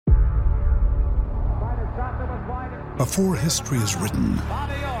Before history is written,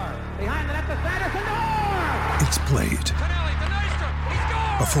 it's played.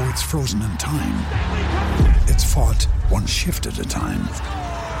 Before it's frozen in time, it's fought one shift at a time.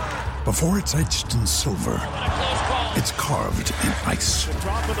 Before it's etched in silver, it's carved in ice.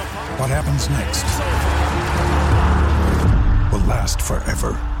 What happens next will last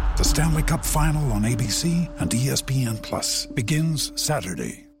forever. The Stanley Cup Final on ABC and ESPN Plus begins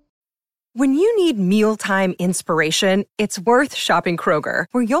Saturday. When you need mealtime inspiration, it's worth shopping Kroger,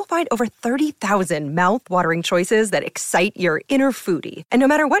 where you'll find over 30,000 mouth-watering choices that excite your inner foodie. And no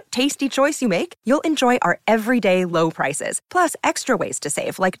matter what tasty choice you make, you'll enjoy our everyday low prices, plus extra ways to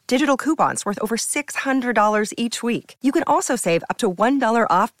save, like digital coupons worth over $600 each week. You can also save up to $1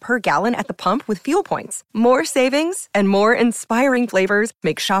 off per gallon at the pump with fuel points. More savings and more inspiring flavors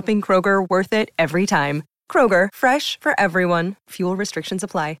make shopping Kroger worth it every time. Kroger, fresh for everyone. Fuel restrictions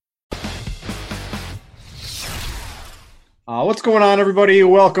apply. What's going on, everybody?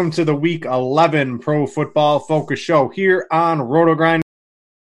 Welcome to the Week 11 Pro Football Focus Show here on RotoGrind.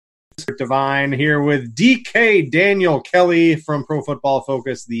 Divine here with DK Daniel Kelly from Pro Football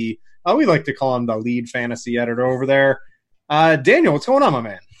Focus. We like to call him the lead fantasy editor over there. Daniel, what's going on, my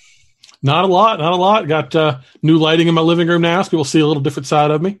man? Not a lot. Got new lighting in my living room now, so people see a little different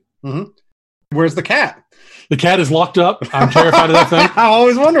side of me. Mm-hmm. Where's the cat? The cat is locked up. I'm terrified of that thing. I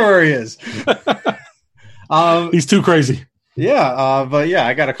always wonder where he is. He's too crazy. Yeah, but yeah,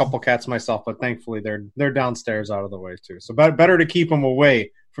 I got a couple cats myself, but thankfully they're downstairs out of the way too. So better to keep them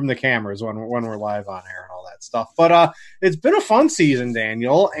away from the cameras when we're live on air and all that stuff. But it's been a fun season,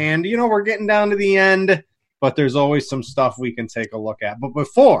 Daniel, and we're getting down to the end, but there's always some stuff we can take a look at. But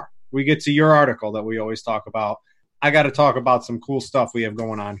before we get to your article that we always talk about, I got to talk about some cool stuff we have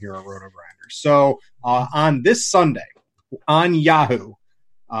going on here at RotoGrinders. So on this Sunday on Yahoo,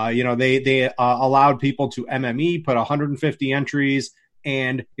 they allowed people to MME, put 150 entries,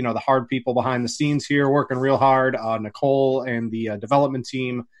 and, the hard people behind the scenes here working real hard, Nicole and the development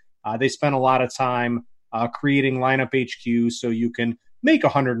team, they spent a lot of time creating Lineup HQ so you can make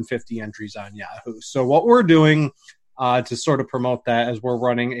 150 entries on Yahoo. So what we're doing to sort of promote that is we're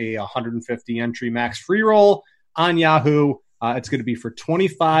running a 150 entry max free roll on Yahoo. It's going to be for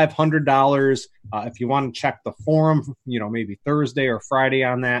 $2,500. If you want to check the forum, maybe Thursday or Friday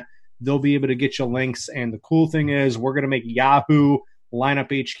on that, they'll be able to get you links. And the cool thing is we're going to make Yahoo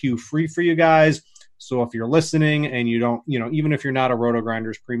Lineup HQ free for you guys. So if you're listening and you don't, even if you're not a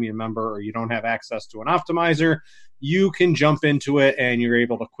RotoGrinders premium member or you don't have access to an optimizer, you can jump into it and you're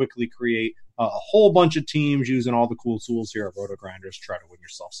able to quickly create a whole bunch of teams using all the cool tools here at RotoGrinders to try to win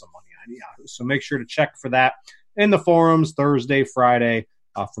yourself some money on Yahoo. So make sure to check for that in the forums Thursday, Friday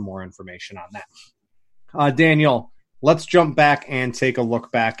for more information on that. Daniel, let's jump back and take a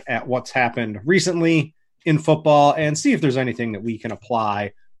look back at what's happened recently in football and see if there's anything that we can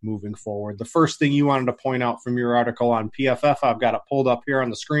apply moving forward. The first thing you wanted to point out from your article on PFF, I've got it pulled up here on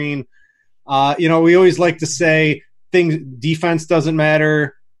the screen. We always like to say defense doesn't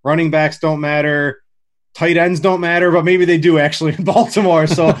matter, running backs don't matter, tight ends don't matter, but maybe they do actually in Baltimore.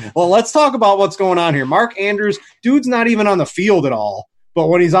 So, well, let's talk about what's going on here. Mark Andrews, dude's not even on the field at all. But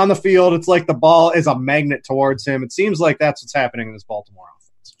when he's on the field, it's like the ball is a magnet towards him. It seems like that's what's happening in this Baltimore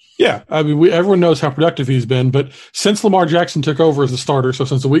offense. Yeah, I mean, everyone knows how productive he's been. But since Lamar Jackson took over as the starter, so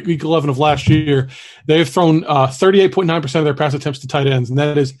since the week 11 of last year, they've thrown 38.9% of their pass attempts to tight ends, and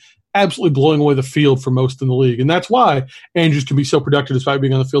that is absolutely blowing away the field for most in the league. And that's why Andrews can be so productive despite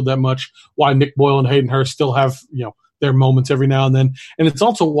being on the field that much, why Nick Boyle and Hayden Hurst still have, their moments every now and then. And it's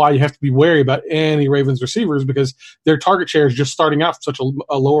also why you have to be wary about any Ravens receivers because their target share is just starting out from such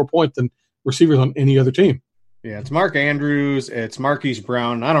a lower point than receivers on any other team. Yeah, it's Mark Andrews, it's Marquise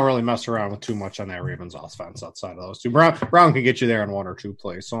Brown. I don't really mess around with too much on that Ravens offense outside of those two. Brown can get you there in one or two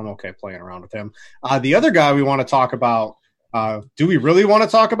plays, so I'm okay playing around with him. The other guy we want to talk about, do we really want to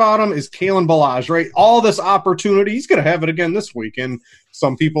talk about him, is Kalen Ballage, right? All this opportunity. He's going to have it again this week, and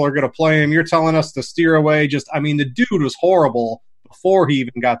some people are going to play him. You're telling us to steer away. The dude was horrible before he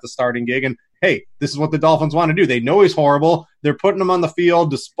even got the starting gig. And, hey, this is what the Dolphins want to do. They know he's horrible. They're putting him on the field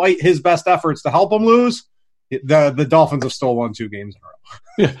despite his best efforts to help him lose. The Dolphins have still won 2 games in a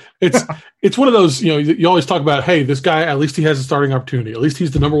row. Yeah, it's one of those, you always talk about, hey, this guy, at least he has a starting opportunity. At least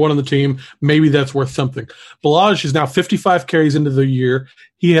he's the number one on the team. Maybe that's worth something. Ballage is now 55 carries into the year.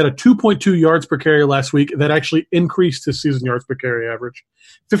 He had a 2.2 yards per carry last week. That actually increased his season yards per carry average.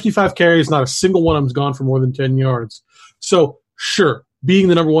 55 carries, not a single one of them's gone for more than 10 yards. So, sure, being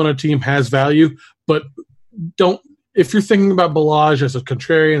the number one on a team has value, but don't if you're thinking about Ballage as a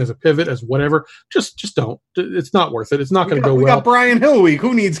contrarian, as a pivot, as whatever, just don't. It's not worth it. It's not going to go well. We got Brian Hill week.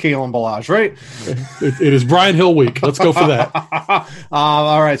 Who needs Kalen Ballage, right? It is Brian Hill week. Let's go for that.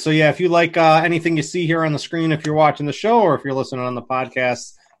 All right. So, yeah, if you like anything you see here on the screen, if you're watching the show or if you're listening on the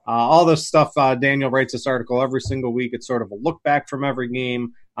podcast, all this stuff, Daniel writes this article every single week. It's sort of a look back from every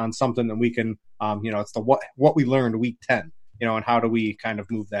game on something that we can, it's the what we learned week 10, and how do we kind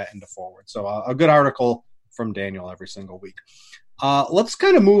of move that into forward. So a good article from Daniel every single week. Let's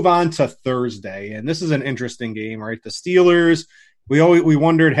kind of move on to Thursday, and this is an interesting game, right? The Steelers, we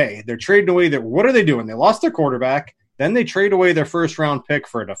wondered, hey, they're trading away what are they doing? They lost their quarterback, then they trade away their first-round pick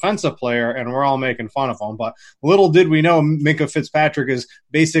for a defensive player, and we're all making fun of them. But little did we know, Minkah Fitzpatrick is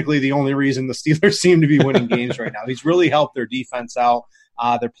basically the only reason the Steelers seem to be winning games right now. He's really helped their defense out.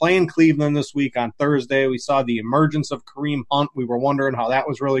 They're playing Cleveland this week on Thursday. We saw the emergence of Kareem Hunt. We were wondering how that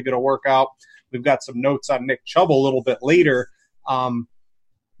was really going to work out. We've got some notes on Nick Chubb a little bit later.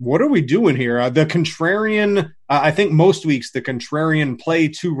 What are we doing here? The contrarian, I think most weeks the contrarian play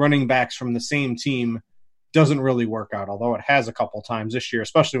two running backs from the same team doesn't really work out, although it has a couple times this year,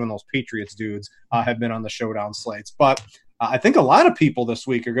 especially when those Patriots dudes have been on the showdown slates. But I think a lot of people this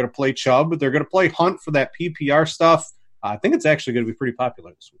week are going to play Chubb, but they're going to play Hunt for that PPR stuff. I think it's actually going to be pretty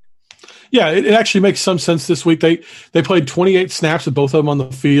popular this week. Yeah, it actually makes some sense this week. They played 28 snaps with both of them on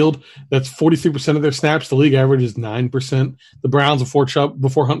the field. That's 43% of their snaps. The league average is 9%. The Browns,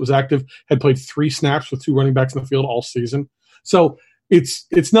 before Hunt was active, had played 3 snaps with 2 running backs in the field all season. So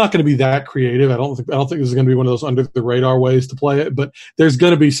it's not going to be that creative. I don't think this is going to be one of those under the radar ways to play it. But there's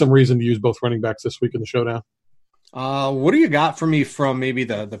going to be some reason to use both running backs this week in the showdown. What do you got for me from maybe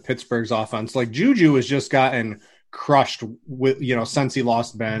the Pittsburgh's offense? Like Juju has just gotten crushed with, since he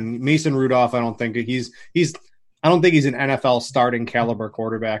lost Ben. Mason Rudolph, I don't think he's an NFL starting caliber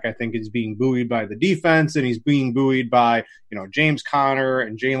quarterback. I think he's being buoyed by the defense, and he's being buoyed by, James Conner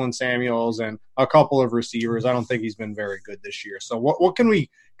and Jalen Samuels and a couple of receivers. I don't think he's been very good this year. So what can we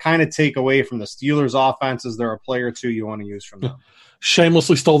kind of take away from the Steelers offense? Is there a player or two you want to use from them?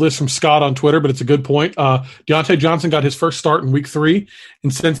 Shamelessly stole this from Scott on Twitter, but it's a good point. Deontay Johnson got his first start in week 3,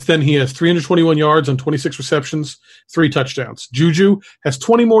 and since then he has 321 yards on 26 receptions, 3 touchdowns. Juju has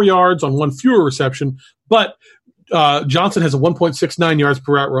 20 more yards on 1 fewer reception, but Johnson has a 1.69 yards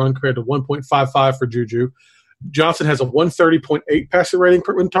per route run compared to 1.55 for Juju. Johnson has a 130.8 passer rating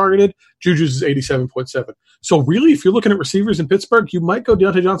when targeted. Juju's is 87.7. So really, if you're looking at receivers in Pittsburgh, you might go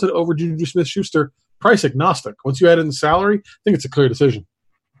Deontay Johnson over Juju Smith-Schuster, price agnostic. Once you add in the salary, I think it's a clear decision.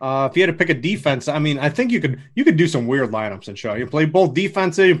 If you had to pick a defense, I mean, I think you could do some weird lineups and show. You play both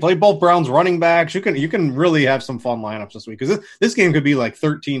defensive, you play both Browns running backs. You can really have some fun lineups this week because this game could be like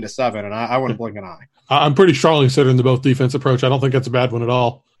 13-7, and I wouldn't blink an eye. I'm pretty strongly considering the both defense approach. I don't think that's a bad one at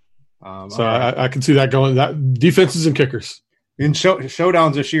all. I can see that going. That defenses and kickers. In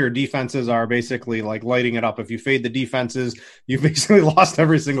showdowns this year, defenses are basically like lighting it up. If you fade the defenses, you've basically lost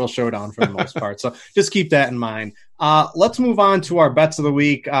every single showdown for the most part. So just keep that in mind. Let's move on to our bets of the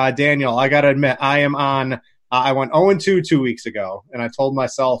week. Daniel, I got to admit, I went 0-2 2 weeks ago, and I told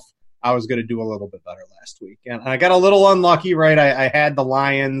myself I was going to do a little bit better last week. And I got a little unlucky, right? I had the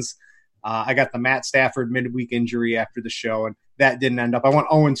Lions. I got the Matt Stafford midweek injury after the show, and that didn't end up. I went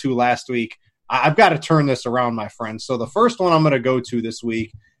 0-2 last week. I've got to turn this around, my friends. So the first one I'm going to go to this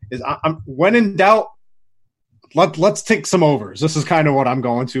week is when in doubt, let's take some overs. This is kind of what I'm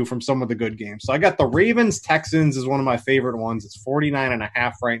going to from some of the good games. So I got the Ravens-Texans is one of my favorite ones. It's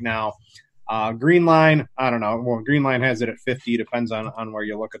 49.5 right now. Green line, I don't know. Well, Green line has it at 50. Depends on where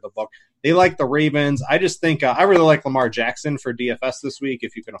you look at the book. They like the Ravens. I just think I really like Lamar Jackson for DFS this week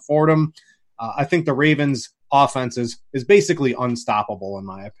if you can afford him. I think the Ravens offense is basically unstoppable in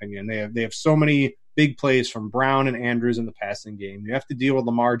my opinion. They have so many big plays from Brown and Andrews in the passing game. You have to deal with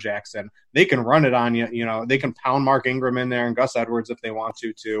Lamar Jackson. They can run it on you. They can pound Mark Ingram in there and Gus Edwards if they want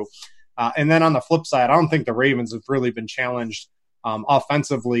to too. And then on the flip side, I don't think the Ravens have really been challenged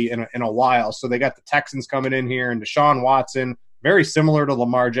offensively in a while. So they got the Texans coming in here and Deshaun Watson, very similar to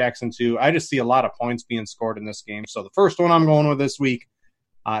Lamar Jackson too. I just see a lot of points being scored in this game. So the first one I'm going with this week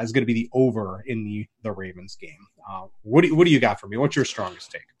is going to be the over in the Ravens game. What do you got for me? What's your strongest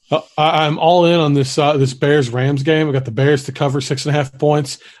take? I'm all in on this Bears-Rams game. I got the Bears to cover 6.5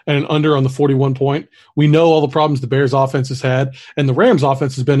 points and an under on the 41 point. We know all the problems the Bears offense has had, and the Rams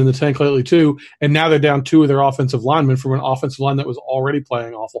offense has been in the tank lately too, and now they're down 2 of their offensive linemen from an offensive line that was already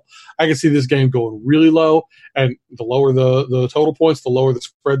playing awful. I can see this game going really low, and the lower the total points, the lower the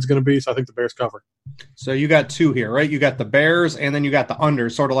spread's going to be, so I think the Bears cover. So you got 2 here, right? You got the Bears, and then you got the under,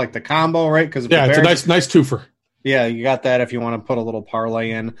 sort of like the combo, right? It's a nice twofer. Yeah, you got that if you want to put a little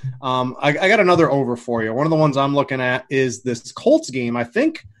parlay in. I got another over for you. One of the ones I'm looking at is this Colts game. I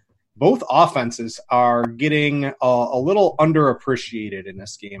think both offenses are getting a little underappreciated in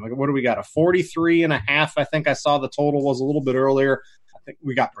this game. What do we got? A 43.5. I think I saw the total was a little bit earlier. I think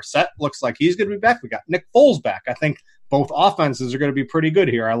we got Brissett. Looks like he's going to be back. We got Nick Foles back. I think both offenses are going to be pretty good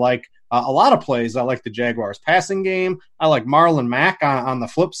here. I like a lot of plays. I like the Jaguars passing game. I like Marlon Mack on the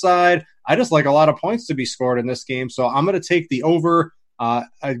flip side. I just like a lot of points to be scored in this game. So I'm going to take the over.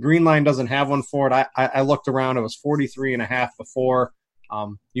 Green Line doesn't have one for it. I looked around. It was 43.5 before.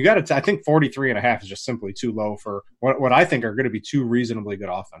 You got to. I think 43.5 is just simply too low for what I think are going to be two reasonably good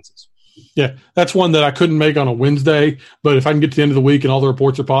offenses. Yeah, that's one that I couldn't make on a Wednesday, but if I can get to the end of the week and all the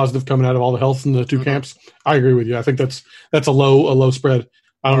reports are positive coming out of all the health in the two camps, I agree with you. I think that's a low spread.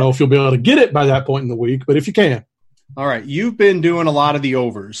 I don't know if you'll be able to get it by that point in the week, but if you can. All right, you've been doing a lot of the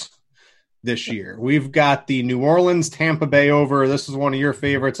overs this year. We've got the New Orleans Tampa Bay over. This is one of your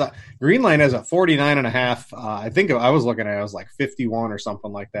favorites. Green Line has a 49.5. I think I was looking at it was like 51 or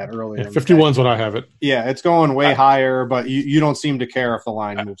something like that earlier. Yeah, 51 is what I have it. Yeah, it's going way higher, but you don't seem to care if the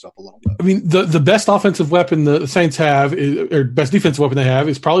line moves up a little bit. I mean, the best offensive weapon the Saints have, or best defensive weapon they have,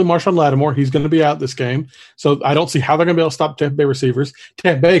 is probably Marshawn Lattimore. He's going to be out this game, so I don't see how they're going to be able to stop Tampa Bay receivers.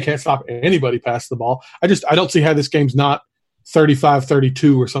 Tampa Bay can't stop anybody passing the ball. I don't see how this game's not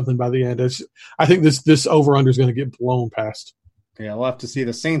 35-32 or something by the end. I think this over-under is going to get blown past. Yeah, we'll have to see.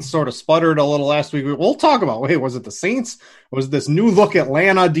 The Saints sort of sputtered a little last week. We'll talk about, was it the Saints? Was this new look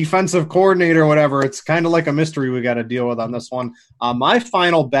Atlanta defensive coordinator or whatever? It's kind of like a mystery we got to deal with on this one. My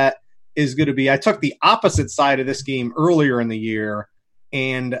final bet is going to be, I took the opposite side of this game earlier in the year,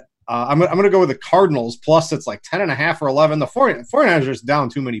 and I'm going to go with the Cardinals, plus it's like 10.5 or 11. The 49ers are just down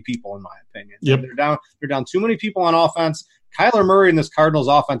too many people, in my opinion. Yep. They're down too many people on offense. Kyler Murray and this Cardinals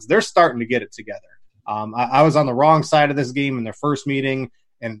offense, they're starting to get it together. I was on the wrong side of this game in their first meeting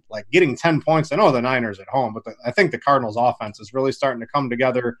and like getting 10 points. I know the Niners at home, but I think the Cardinals offense is really starting to come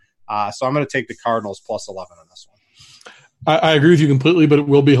together. So I'm going to take the Cardinals plus 11 on this one. I agree with you completely, but it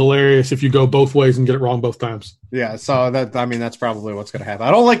will be hilarious if you go both ways and get it wrong both times. Yeah, so that's probably what's going to happen.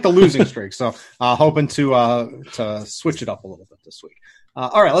 I don't like the losing streak, so hoping to switch it up a little bit this week.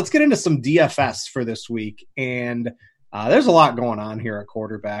 All right, let's get into some DFS for this week, and there's a lot going on here at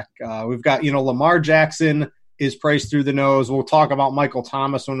quarterback. We've got, Lamar Jackson is priced through the nose. We'll talk about Michael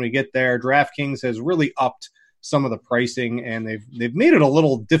Thomas when we get there. DraftKings has really upped some of the pricing, and they've made it a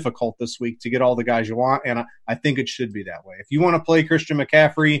little difficult this week to get all the guys you want, and I think it should be that way. If you want to play Christian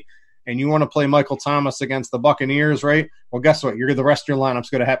McCaffrey and you want to play Michael Thomas against the Buccaneers, right? Well, guess what? The rest of your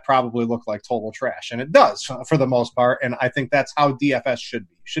lineup's going to probably look like total trash, and it does for the most part, and I think that's how DFS should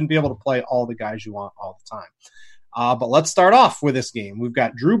be. You shouldn't be able to play all the guys you want all the time. But let's start off with this game. We've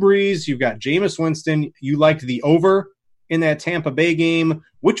got Drew Brees. You've got Jameis Winston. You liked the over in that Tampa Bay game.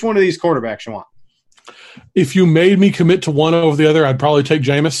 Which one of these quarterbacks you want? If you made me commit to one over the other, I'd probably take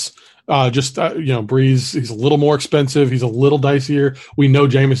Jameis. Brees, he's a little more expensive. He's a little dicier. We know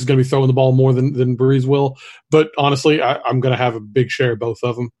Jameis is going to be throwing the ball more than Brees will. But honestly, I'm going to have a big share of both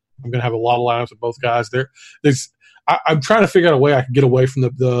of them. I'm going to have a lot of lineups with both guys. I'm trying to figure out a way I can get away from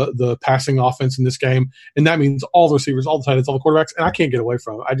the passing offense in this game, and that means all the receivers, all the tight ends, all the quarterbacks, and I can't get away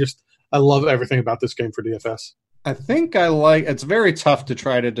from it. I love everything about this game for DFS. I think it's very tough to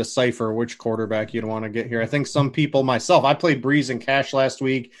try to decipher which quarterback you'd want to get here. I think some people, myself, I played Brees in cash last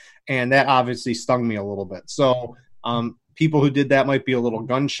week, and that obviously stung me a little bit. So people who did that might be a little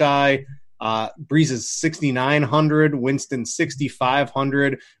gun shy. Brees is 6,900, Winston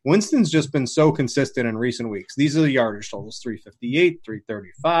 6,500. Winston's just been so consistent in recent weeks. These are the yardage totals: 358,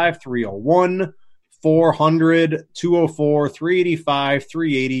 335, 301, 400, 204, 385,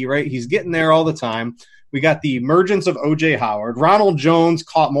 380, right? He's getting there all the time. We got the emergence of O.J. Howard. Ronald Jones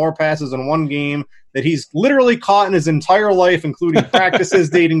caught more passes in one game that he's literally caught in his entire life, including practices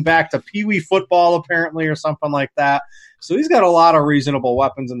dating back to Pee Wee football, apparently, or something like that. So he's got a lot of reasonable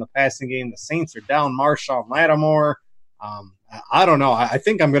weapons in the passing game. The Saints are down Marshawn Lattimore. I don't know. I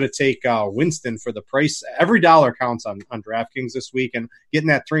think I'm going to take Winston for the price. Every dollar counts on DraftKings this week, and getting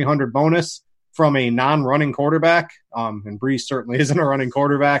that 300 bonus from a non-running quarterback, and Brees certainly isn't a running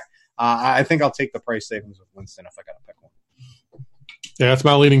quarterback. I think I'll take the price savings with Winston if I got to pick one. Yeah, that's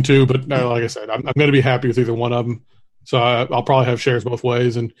my leaning too. But like I said, I'm going to be happy with either one of them. So I'll probably have shares both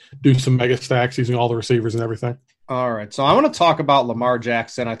ways and do some mega stacks using all the receivers and everything. All right, so I want to talk about Lamar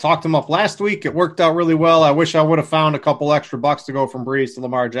Jackson. I talked him up last week. It worked out really well. I wish I would have found a couple extra bucks to go from Breeze to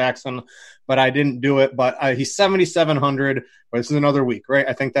Lamar Jackson, but I didn't do it. But he's 7,700. But this is another week, right?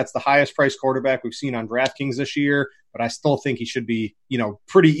 I think that's the highest priced quarterback we've seen on DraftKings this year. But I still think he should be,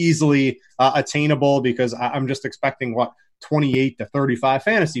 pretty easily attainable because I'm just expecting 28 to 35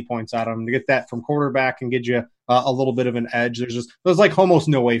 fantasy points out of him to get that from quarterback and get you a little bit of an edge. There's like almost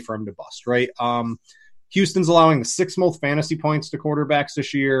no way for him to bust, right? Houston's allowing the 6th most fantasy points to quarterbacks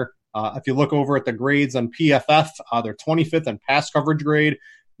this year. If you look over at the grades on PFF, they're 25th in pass coverage grade.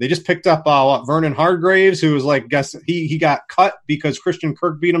 They just picked up Vernon Hargreaves, who was he got cut because Christian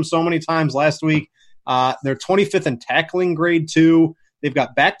Kirk beat him so many times last week. They're 25th in tackling grade 2. They've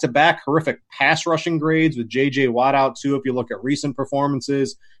got back-to-back horrific pass rushing grades with J.J. Watt out too. If you look at recent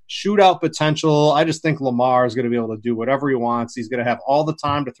performances, shootout potential. I just think Lamar is going to be able to do whatever he wants. He's going to have all the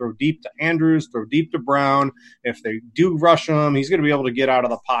time to throw deep to Andrews, throw deep to Brown. If they do rush him, he's going to be able to get out of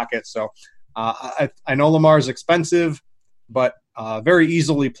the pocket. So I know Lamar is expensive, but very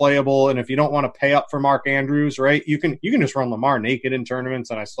easily playable. And if you don't want to pay up for Mark Andrews, right, you can just run Lamar naked in tournaments,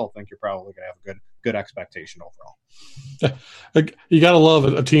 and I still think you're probably going to have a good expectation overall. You got to love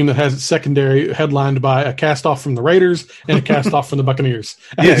a team that has its secondary headlined by a cast-off from the Raiders and a cast-off from the Buccaneers.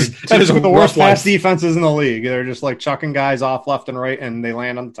 That is the worst pass defenses in the league. They're just like chucking guys off left and right, and they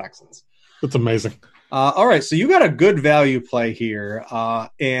land on the Texans. That's amazing. All right, so you got a good value play here,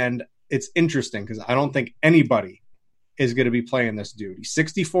 and it's interesting because I don't think anybody is going to be playing this dude. He's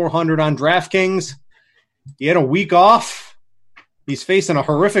 6,400 on DraftKings. He had a week off. He's facing a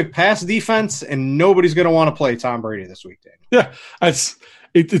horrific pass defense, and nobody's going to want to play Tom Brady this week, Daniel. Yeah,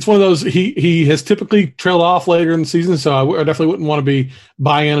 it's one of those. He has typically trailed off later in the season, so I definitely wouldn't want to be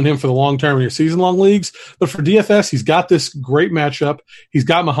buying in on him for the long term in your season-long leagues. But for DFS, he's got this great matchup. He's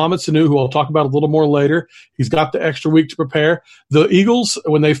got Mohamed Sanu, who I'll talk about a little more later. He's got the extra week to prepare. The Eagles,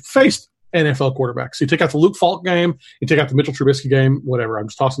 when they faced NFL quarterbacks. So you take out the Luke Falk game, you take out the Mitchell Trubisky game, whatever. I'm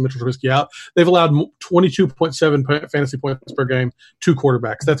just tossing Mitchell Trubisky out. They've allowed 22.7 fantasy points per game to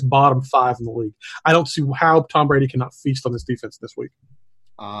quarterbacks. That's bottom 5 in the league. I don't see how Tom Brady cannot feast on this defense this week.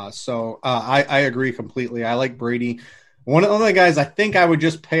 I agree completely. I like Brady. One of the guys I think I would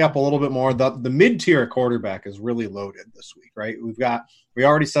just pay up a little bit more. The mid-tier quarterback is really loaded this week, right? We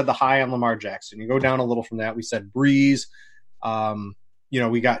already said the high on Lamar Jackson. You go down a little from that. We said Breeze.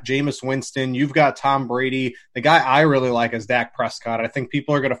 We got Jameis Winston. You've got Tom Brady. The guy I really like is Dak Prescott. I think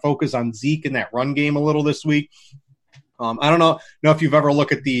people are going to focus on Zeke in that run game a little this week. I don't know if you've ever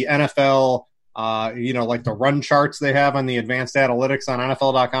looked at the NFL, like the run charts they have on the advanced analytics on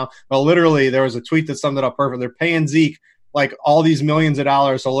NFL.com. But literally, there was a tweet that summed it up perfect. They're paying Zeke like all these millions of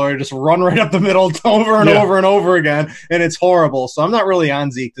dollars, so they'll just run right up the middle over and over and over again, and it's horrible. So I'm not really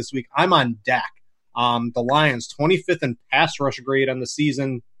on Zeke this week. I'm on Dak. The Lions, 25th in pass rush grade on the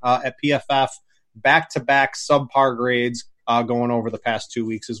season at PFF, back-to-back subpar grades going over the past 2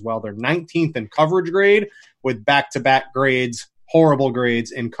 weeks as well. They're 19th in coverage grade with back-to-back grades, horrible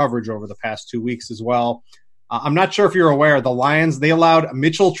grades in coverage over the past 2 weeks as well. I'm not sure if you're aware, the Lions, they allowed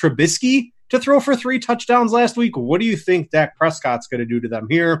Mitchell Trubisky to throw for 3 touchdowns last week. What do you think Dak Prescott's going to do to them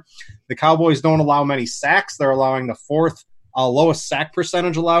here? The Cowboys don't allow many sacks. They're allowing the 4th lowest sack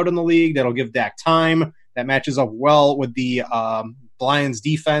percentage allowed in the league. That'll give Dak time. That matches up well with the Lions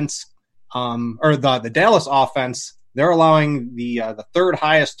defense, or the Dallas offense. They're allowing the 3rd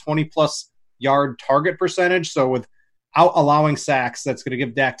highest 20-plus yard target percentage. So without allowing sacks, that's going to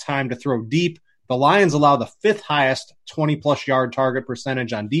give Dak time to throw deep. The Lions allow the 5th highest 20-plus yard target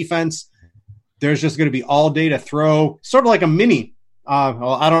percentage on defense. There's just going to be all day to throw, sort of like a mini.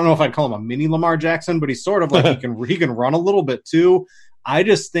 I don't know if I'd call him a mini Lamar Jackson, but he's sort of like he can run a little bit too. I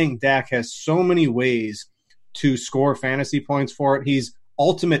just think Dak has so many ways to score fantasy points for it. He's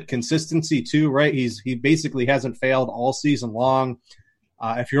ultimate consistency too, right? He basically hasn't failed all season long.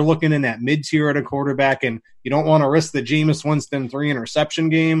 If you're looking in that mid-tier at a quarterback and you don't want to risk the Jameis Winston 3-interception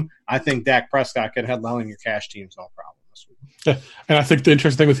game, I think Dak Prescott could headline your cash teams no problem this week. And I think the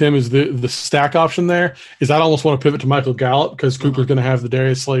interesting thing with him is the stack option there is I'd almost want to pivot to Michael Gallup because Cooper's going to have the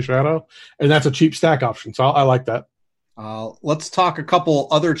Darius Slay shadow, and that's a cheap stack option. So I like that. Let's talk a couple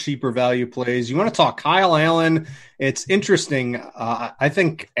other cheaper value plays. You want to talk Kyle Allen? It's interesting. I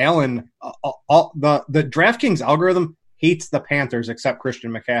think Allen, the DraftKings algorithm hates the Panthers except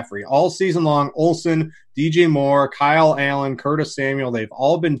Christian McCaffrey. All season long, Olsen, DJ Moore, Kyle Allen, Curtis Samuel, they've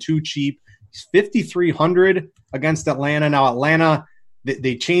all been too cheap. He's 5,300 against Atlanta. Now, Atlanta,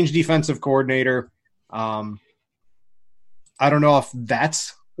 they changed defensive coordinator. I don't know if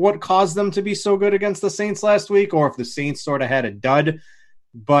that's what caused them to be so good against the Saints last week or if the Saints sort of had a dud.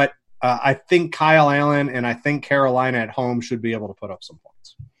 But I think Kyle Allen and I think Carolina at home should be able to put up some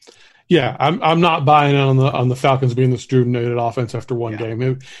points. Yeah, I'm not buying on the Falcons being this rejuvenated offense after one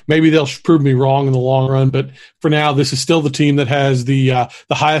game. Maybe they'll prove me wrong in the long run, but for now, this is still the team that has the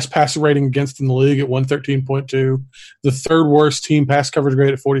highest passer rating against in the league at 113.2, the third worst team pass coverage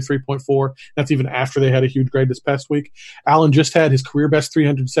grade at 43.4. That's even after they had a huge grade this past week. Allen just had his career best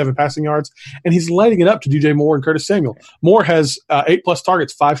 307 passing yards, and he's lighting it up to DJ Moore and Curtis Samuel. Moore has 8+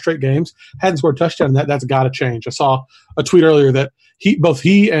 targets, 5 straight games, hadn't scored a touchdown. That's got to change. I saw a tweet earlier that both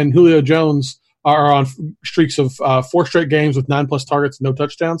he and Julio Jones are on streaks of 4 straight games with 9+ targets and no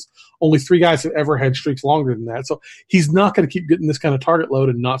touchdowns. Only 3 guys have ever had streaks longer than that. So he's not going to keep getting this kind of target load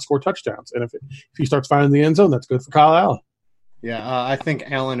and not score touchdowns. And if he starts finding the end zone, that's good for Kyle Allen. Yeah, I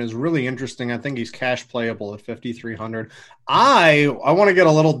think Allen is really interesting. I think he's cash playable at 5,300. I want to get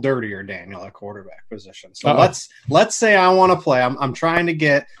a little dirtier, Daniel, at quarterback position. So let's say I want to play. I'm trying to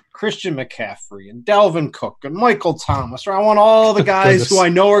get Christian McCaffrey and Dalvin Cook and Michael Thomas. Or I want all the guys who I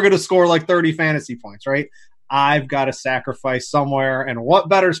know are going to score like 30 fantasy points, right? I've got to sacrifice somewhere. And what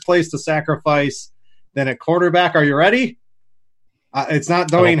better place to sacrifice than at quarterback? Are you ready? It's not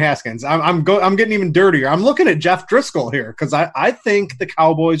Dwayne Haskins. I'm getting even dirtier. I'm looking at Jeff Driscoll here because I think the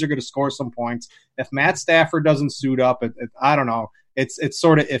Cowboys are going to score some points. If Matt Stafford doesn't suit up, I don't know. It's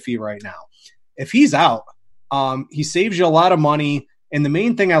sort of iffy right now. If he's out, he saves you a lot of money. And the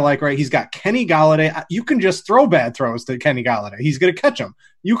main thing I like, right, he's got Kenny Golladay. You can just throw bad throws to Kenny Golladay. He's going to catch them.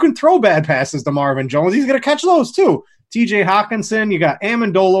 You can throw bad passes to Marvin Jones. He's going to catch those too. TJ Hawkinson, you got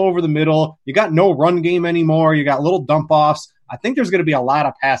Amendola over the middle. You got no run game anymore. You got little dump offs. I think there's going to be a lot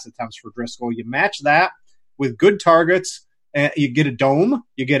of pass attempts for Driscoll. You match that with good targets, and you get a dome,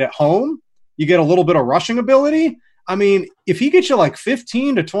 you get at home, you get a little bit of rushing ability. I mean, if he gets you like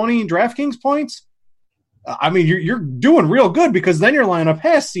 15 to 20 DraftKings points, I mean, you're doing real good because then your lineup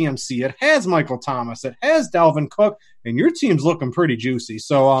has CMC, it has Michael Thomas, it has Dalvin Cook, and your team's looking pretty juicy.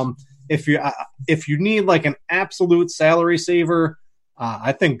 So if you need like an absolute salary saver,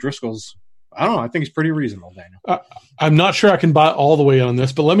 I think Driscoll's. I don't know. I think it's pretty reasonable, Daniel. I'm not sure I can buy all the way on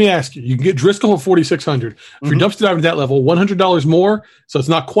this, but let me ask you. You can get Driscoll at 4,600. If you're dumpster diving to that level, $100 more, so it's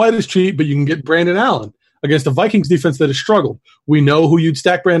not quite as cheap, but you can get Brandon Allen against the Vikings defense that has struggled. We know who you'd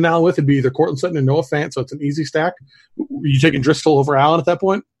stack Brandon Allen with. It'd be either Courtland Sutton or Noah Fant, so it's an easy stack. Are you taking Driscoll over Allen at that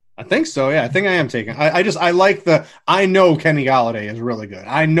point? I think so, yeah. I think I am taking. I like I know Kenny Golladay is really good.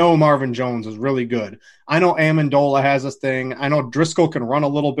 I know Marvin Jones is really good. I know Amendola has this thing. I know Driscoll can run a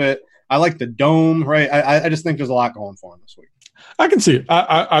little bit. I like the dome, right? I just think there's a lot going for him this week. I can see it.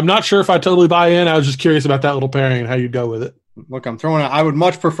 I'm not sure if I totally buy in. I was just curious about that little pairing and how you'd go with it. Look, I'm throwing out. I would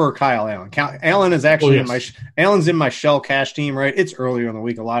much prefer Kyle Allen. Allen is actually Allen's in my shell cash team, right? It's earlier in the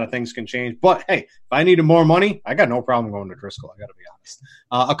week. A lot of things can change. But, hey, if I needed more money, I got no problem going to Driscoll. I got to be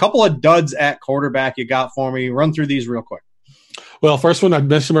honest. A couple of duds at quarterback you got for me. Run through these real quick. Well, first one, I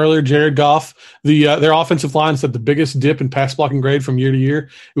mentioned him earlier, Jared Goff. Their offensive line has had the biggest dip in pass blocking grade from year to year.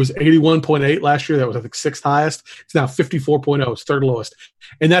 It was 81.8 last year. That was, I think, 6th highest. It's now 54.0. It's 3rd lowest.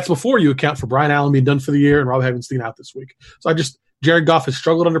 And that's before you account for Brian Allen being done for the year and Rob Havenstein out this week. So Jared Goff has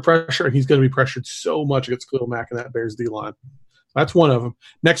struggled under pressure, and he's going to be pressured so much against Khalil Mack and that Bears D-line. That's one of them.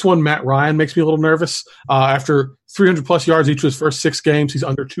 Next one, Matt Ryan makes me a little nervous. After 300-plus yards each of his first 6 games, he's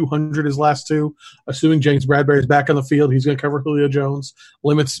under 200 his last 2. Assuming James Bradbury is back on the field, he's going to cover Julio Jones,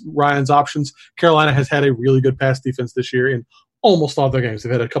 limits Ryan's options. Carolina has had a really good pass defense this year in almost all their games.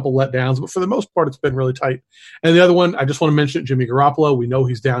 They've had a couple letdowns, but for the most part, it's been really tight. And the other one, I just want to mention Jimmy Garoppolo. We know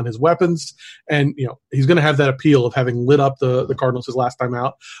he's down his weapons, and he's going to have that appeal of having lit up the Cardinals his last time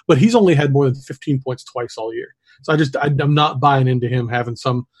out, but he's only had more than 15 points twice all year. So I'm not buying into him having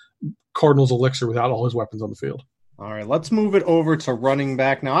some Cardinals elixir without all his weapons on the field. All right, let's move it over to running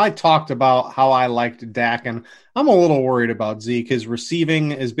back. Now, I talked about how I liked Dak, and I'm a little worried about Zeke. His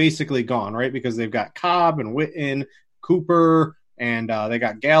receiving is basically gone, right? Because they've got Cobb and Witten, Cooper, and they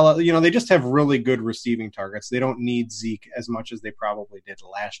got Gallup. They just have really good receiving targets. They don't need Zeke as much as they probably did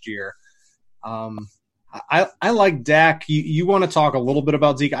last year. I like Dak. You want to talk a little bit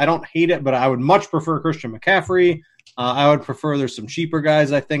about Zeke. I don't hate it, but I would much prefer Christian McCaffrey. I would prefer there's some cheaper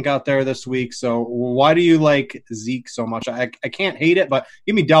guys, I think, out there this week. So why do you like Zeke so much? I can't hate it, but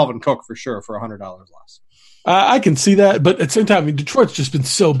give me Dalvin Cook for sure for $100 less. I can see that, but at the same time, Detroit's just been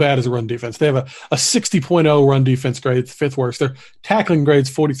so bad as a run defense. They have a 60.0 run defense grade. It's the 5th worst. Their tackling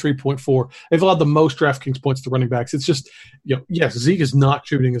grade's 43.4. They've allowed the most DraftKings points to running backs. It's just, yes, Zeke is not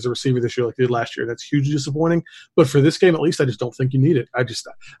shooting as a receiver this year like he did last year. That's hugely disappointing. But for this game, at least, I just don't think you need it.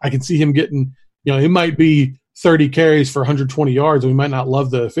 I can see him getting, it might be 30 carries for 120 yards, and we might not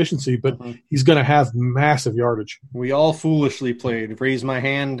love the efficiency, but he's going to have massive yardage. We all foolishly played Raise My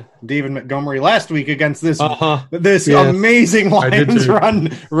Hand David Montgomery last week against this amazing Lions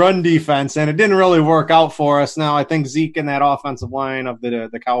run defense, and it didn't really work out for us. Now I think Zeke and that offensive line of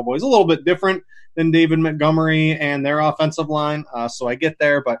the Cowboys a little bit different than David Montgomery and their offensive line, so I get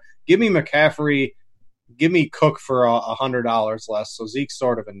there, but give me McCaffrey, give me Cook for $100 less, so Zeke's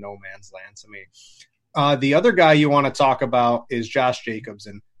sort of in no man's land to me. The other guy you want to talk about is Josh Jacobs,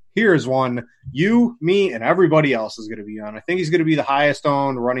 and here's one you, me, and everybody else is going to be on. I think he's going to be the highest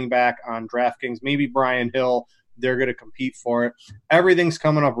owned running back on DraftKings, maybe Brian Hill. They're going to compete for it. Everything's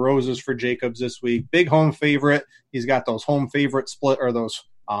coming up roses for Jacobs this week. Big home favorite. He's got those home favorite split, or those,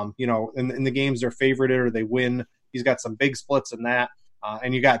 in the games they're favorited or they win. He's got some big splits in that.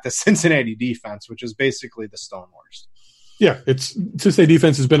 And you got the Cincinnati defense, which is basically the Stoneworst. Yeah, Cincinnati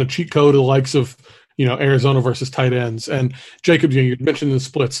defense has been a cheat code of the likes of, Arizona versus tight ends. And Jacobs, you mentioned the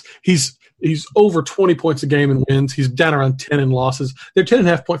splits. He's over 20 points a game in wins. He's down around 10 in losses. They're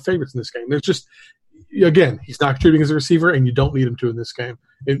 10.5-point favorites in this game. There's just, again, he's not contributing as a receiver, and you don't need him to in this game.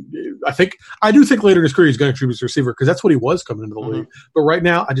 I do think later in his career he's going to contribute as a receiver because that's what he was coming into the league. But right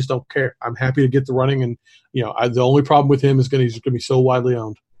now, I just don't care. I'm happy to get the running, and the only problem with him is he's going to be so widely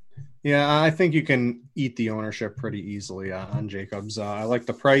owned. Yeah, I think you can eat the ownership pretty easily on Jacobs. I like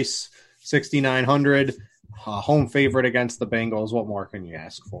the price, $6,900, home favorite against the Bengals. What more can you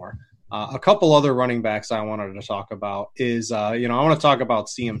ask for? A couple other running backs I wanted to talk about is, I want to talk about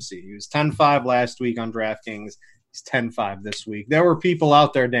CMC. He was 10-5 last week on DraftKings. He's 10-5 this week. There were people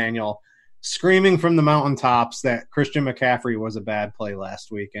out there, Daniel, screaming from the mountaintops that Christian McCaffrey was a bad play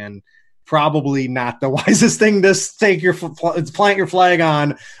last week, and probably not the wisest thing to plant your flag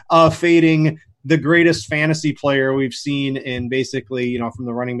on, fading the greatest fantasy player we've seen in basically, from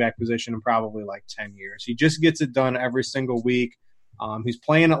the running back position in probably like 10 years. He just gets it done every single week. He's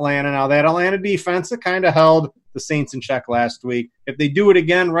playing Atlanta now. That Atlanta defense that kind of held the Saints in check last week. If they do it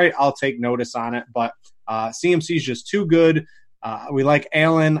again, right, I'll take notice on it. But CMC is just too good. We like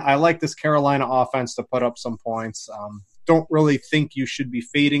Allen. I like this Carolina offense to put up some points. Don't really think you should be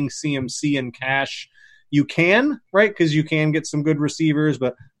fading CMC in cash. You can, right, because you can get some good receivers,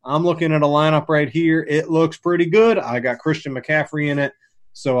 but I'm looking at a lineup right here. It looks pretty good. I got Christian McCaffrey in it,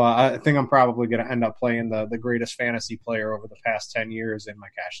 so I think I'm probably going to end up playing the greatest fantasy player over the past 10 years in my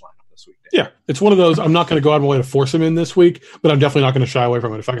cash lineup this week. Yeah, it's one of those. I'm not going to go out of my way to force him in this week, but I'm definitely not going to shy away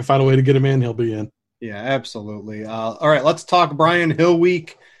from it. If I can find a way to get him in, he'll be in. Yeah, absolutely. All right, let's talk Brian Hill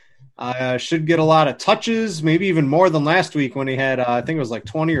week. Should get a lot of touches, maybe even more than last week when he had, I think it was like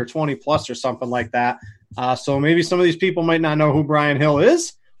 20 or 20 plus or something like that. So maybe some of these people might not know who Brian Hill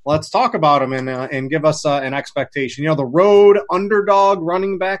is. Let's talk about him and give us an expectation. The road underdog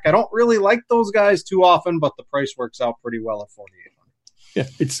running back. I don't really like those guys too often, but the price works out pretty well at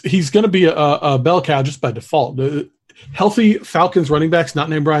 $4,800. Yeah, he's going to be a bell cow just by default. Healthy Falcons running backs, not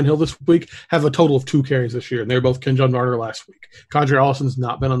named Brian Hill this week, have a total of 2 carries this year, and they were both Kenjon Marner last week. Condre Allison's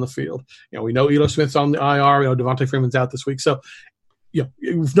not been on the field. We know Elo Smith's on the IR. We know Devontae Freeman's out this week. So,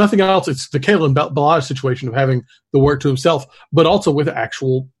 if nothing else, it's the Kalen Ballage situation of having the work to himself, but also with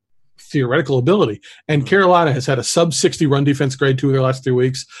actual theoretical ability. And Carolina has had a sub-60 run defense grade 2 of their last 3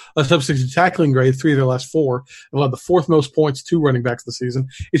 weeks, a sub-60 tackling grade 3 of their last 4, and will have the 4th most points 2 running backs this season.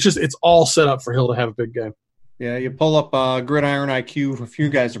 It's all set up for Hill to have a big game. Yeah, you pull up Gridiron IQ. If you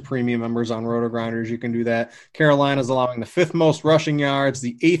guys are premium members on Roto-Grinders, you can do that. Carolina's allowing the 5th most rushing yards,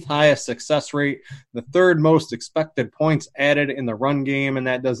 the 8th highest success rate, the 3rd most expected points added in the run game, and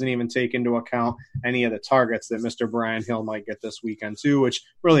that doesn't even take into account any of the targets that Mr. Brian Hill might get this weekend too, which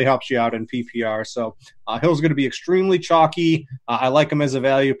really helps you out in PPR. So Hill's going to be extremely chalky. I like him as a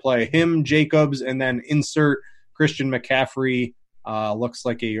value play. Him, Jacobs, and then insert Christian McCaffrey looks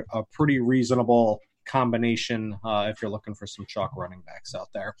like a pretty reasonable combination if you're looking for some chalk running backs out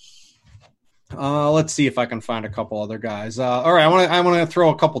there. Let's see if I can find a couple other guys. All right, I want to throw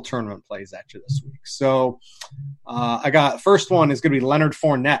a couple tournament plays at you this week. So I got first one is going to be Leonard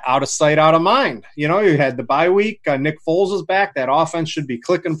Fournette, out of sight, out of mind. You had the bye week. Nick Foles is back. That offense should be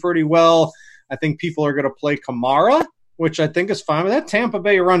clicking pretty well. I think people are going to play Kamara, which I think is fine. But that Tampa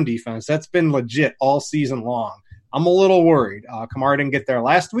Bay run defense, that's been legit all season long. I'm a little worried. Kamara didn't get there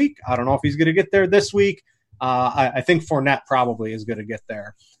last week. I don't know if he's going to get there this week. I think Fournette probably is going to get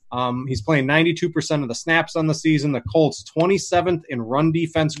there. He's playing 92% of the snaps on the season. The Colts 27th in run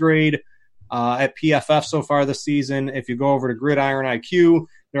defense grade at PFF so far this season. If you go over to Gridiron IQ,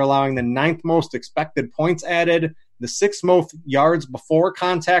 they're allowing the 9th most expected points added, the 6th most yards before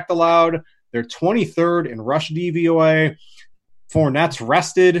contact allowed. They're 23rd in rush DVOA. Fournette's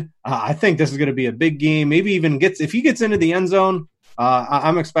rested. I think this is going to be a big game. Maybe even if he gets into the end zone,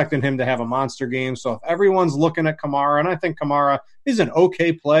 I'm expecting him to have a monster game. So if everyone's looking at Kamara, and I think Kamara is an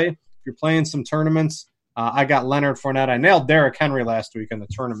okay play, if you're playing some tournaments, I got Leonard Fournette. I nailed Derrick Henry last week in the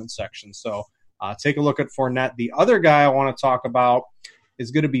tournament section. So take a look at Fournette. The other guy I want to talk about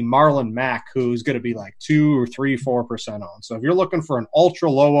is going to be Marlon Mack, who's going to be like 2 or 3, 4% on. So if you're looking for an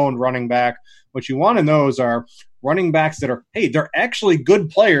ultra low-owned running back, what you want to know is are running backs that are, hey, they're actually good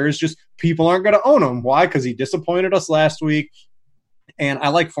players, just people aren't going to own them. Why? Because he disappointed us last week. And I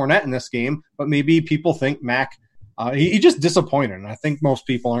like Fournette in this game, but maybe people think Mack, he just disappointed, and I think most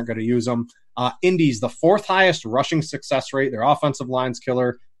people aren't going to use him. Indy's the 4th highest rushing success rate. Their offensive line's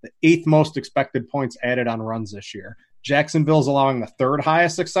killer. The 8th most expected points added on runs this year. Jacksonville's allowing the 3rd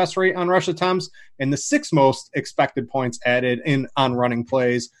highest success rate on rush attempts and the 6th most expected points added in on running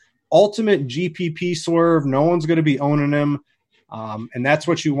plays. Ultimate GPP swerve. No one's going to be owning him, and that's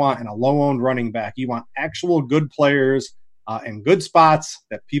what you want in a low-owned running back. You want actual good players in good spots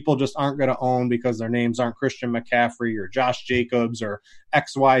that people just aren't going to own because their names aren't Christian McCaffrey or Josh Jacobs or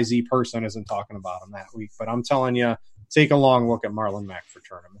XYZ person isn't talking about them that week. But I'm telling you, take a long look at Marlon Mack for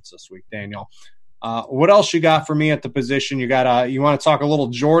tournaments this week, Daniel. What else you got for me at the position? You want to talk a little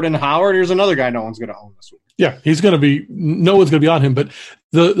Jordan Howard? Here's another guy no one's going to own this week. Yeah, no one's going to be on him, but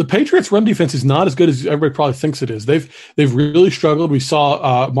the Patriots' run defense is not as good as everybody probably thinks it is. They've really struggled. We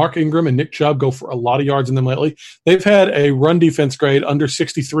saw Mark Ingram and Nick Chubb go for a lot of yards in them lately. They've had a run defense grade under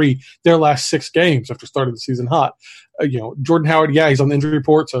 63 their last 6 games after starting the season hot. Jordan Howard, yeah, he's on the injury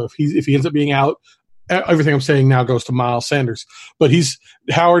report, so if he ends up being out, everything I'm saying now goes to Miles Sanders. But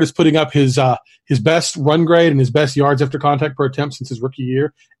Howard is putting up his best run grade and his best yards after contact per attempt since his rookie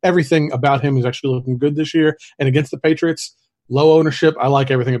year. Everything about him is actually looking good this year. And against the Patriots, low ownership. I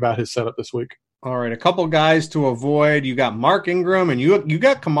like everything about his setup this week. All right, a couple guys to avoid. You got Mark Ingram, and you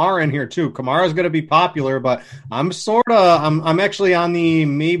got Kamara in here too. Kamara's going to be popular, but I'm actually on the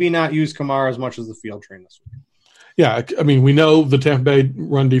maybe not use Kamara as much as the field train this week. Yeah, I mean, we know the Tampa Bay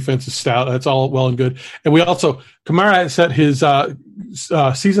run defense is stout. That's all well and good. And we also, Kamara set his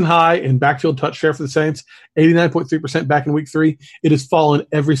season high in backfield touch share for the Saints, 89.3% back in week 3. It has fallen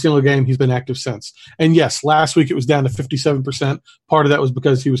every single game he's been active since. And yes, last week it was down to 57%. Part of that was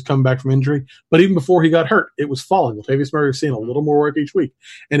because he was coming back from injury. But even before he got hurt, it was falling. Latavius Murray was seeing a little more work each week.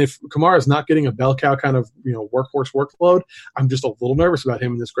 And if Kamara is not getting a bell cow kind of workhorse workload, I'm just a little nervous about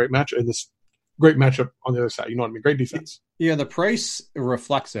him in this great matchup on the other side. You know what I mean? Great defense. Yeah, the price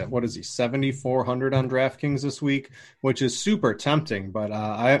reflects it. What is he, 7,400 on DraftKings this week, which is super tempting. But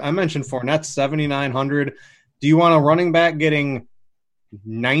I mentioned Fournette, 7,900. Do you want a running back getting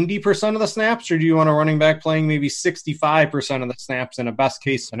 90% of the snaps, or do you want a running back playing maybe 65% of the snaps in a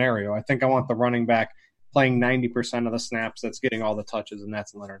best-case scenario? I think I want the running back playing 90% of the snaps that's getting all the touches, and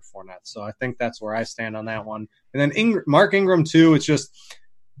that's Leonard Fournette. So I think that's where I stand on that one. And then Mark Ingram, too, it's just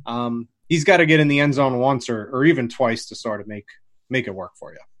he's got to get in the end zone once or even twice to sort of make it work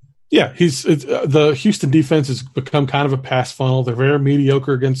for you. Yeah, the Houston defense has become kind of a pass funnel. They're very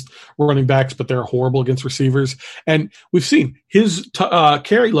mediocre against running backs, but they're horrible against receivers. And we've seen his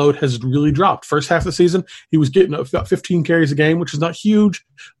carry load has really dropped. First half of the season, he was getting about 15 carries a game, which is not huge,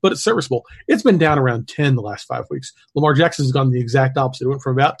 but it's serviceable. It's been down around 10 the last 5 weeks. Lamar Jackson has gone the exact opposite. It went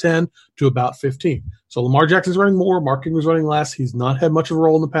from about 10 to about 15. So Lamar Jackson's running more, Mark Ingram's running less. He's not had much of a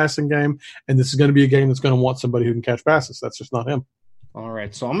role in the passing game, and this is going to be a game that's going to want somebody who can catch passes. That's just not him. All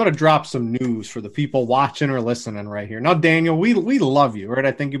right, so I'm going to drop some news for the people watching or listening right here. Now, Daniel, we love you, right?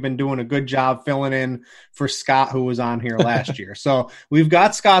 I think you've been doing a good job filling in for Scott, who was on here last year. So we've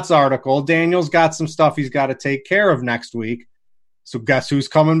got Scott's article. Daniel's got some stuff he's got to take care of next week. So guess who's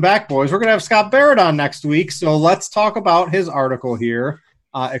coming back, boys? We're going to have Scott Barrett on next week. So let's talk about his article here,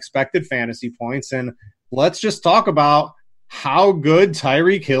 expected fantasy points, and let's just talk about how good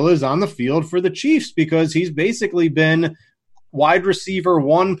Tyreek Hill is on the field for the Chiefs, because he's basically been wide receiver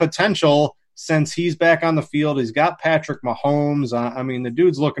 1 potential since he's back on the field. He's got Patrick Mahomes. I mean, the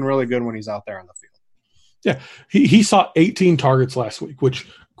dude's looking really good when he's out there on the field. Yeah, he saw 18 targets last week, which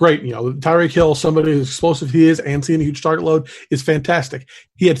great. Tyreek Hill, somebody as explosive he is and seeing a huge target load is fantastic.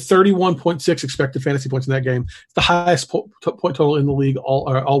 He had 31.6 expected fantasy points in that game. It's the highest point total in the league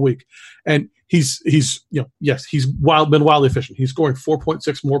all week. And he's been wildly efficient. He's scoring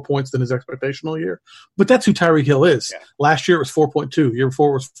 4.6 more points than his expectation all year. But that's who Tyreek Hill is. Yeah. Last year it was 4.2. The year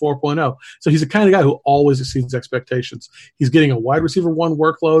before it was 4.0. So he's the kind of guy who always exceeds expectations. He's getting a wide receiver 1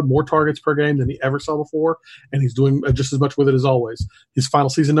 workload, more targets per game than he ever saw before, and he's doing just as much with it as always. His final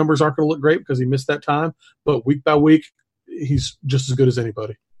season numbers aren't going to look great because he missed that time, but week by week, he's just as good as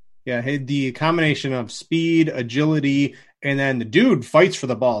anybody. Yeah, the combination of speed, agility, And then the dude fights for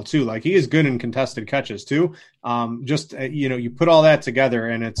the ball too. Like, he is good in contested catches too. You put all that together,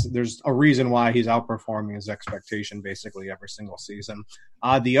 and there's a reason why he's outperforming his expectation basically every single season.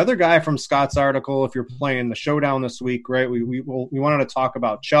 The other guy from Scott's article, if you're playing the showdown this week, right? We wanted to talk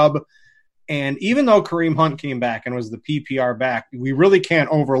about Chubb. And even though Kareem Hunt came back and was the PPR back, we really can't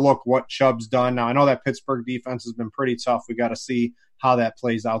overlook what Chubb's done. Now, I know that Pittsburgh defense has been pretty tough. We got to see how that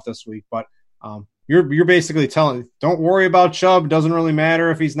plays out this week, but you're basically telling, don't worry about Chubb. Doesn't really matter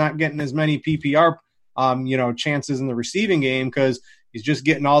if he's not getting as many PPR chances in the receiving game, because he's just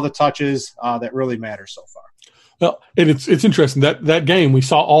getting all the touches that really matter so far. Well, and it's interesting that game we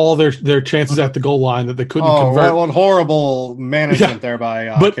saw all their chances at the goal line that they couldn't convert. Right, well, horrible management there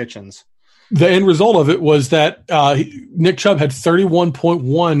by Kitchens. The end result of it was that Nick Chubb had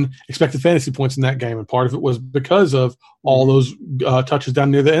 31.1 expected fantasy points in that game, and part of it was because of all those touches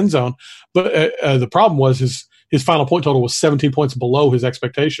down near the end zone. But the problem was his final point total was 17 points below his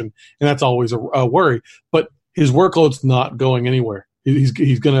expectation, and that's always a worry. But his workload's not going anywhere. He's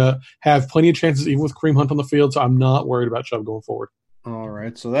going to have plenty of chances even with Kareem Hunt on the field, so I'm not worried about Chubb going forward. All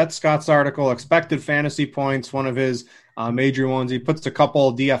right, so that's Scott's article, expected fantasy points, one of his major ones. He puts a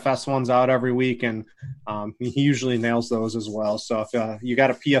couple DFS ones out every week, and he usually nails those as well. So if you got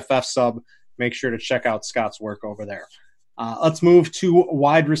a PFF sub, make sure to check out Scott's work over there. Let's move to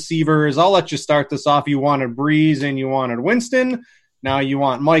wide receivers. I'll let you start this off. You wanted Breeze and you wanted Winston. Now you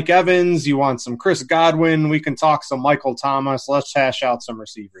want Mike Evans. You want some Chris Godwin. We can talk some Michael Thomas. Let's hash out some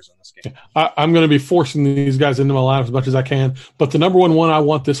receivers in this game. I'm going to be forcing these guys into my lineup as much as I can. But the number one I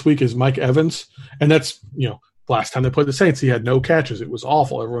want this week is Mike Evans. And that's, last time they played the Saints, he had no catches. It was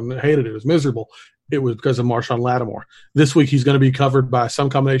awful. Everyone hated it. It was miserable. It was because of Marshawn Lattimore. This week he's going to be covered by some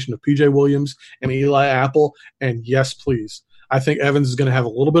combination of P.J. Williams and Eli Apple. And yes, please. I think Evans is going to have a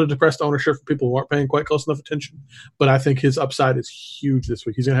little bit of depressed ownership for people who aren't paying quite close enough attention. But I think his upside is huge this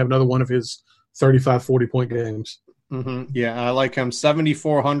week. He's going to have another one of his 35, 40-point games. Mm-hmm. Yeah, I like him.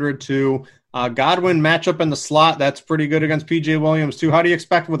 7,400 too. Godwin matchup in the slot. That's pretty good against P.J. Williams too. How do you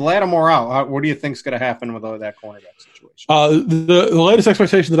expect with Lattimore out? What do you think is going to happen with that cornerback situation? The latest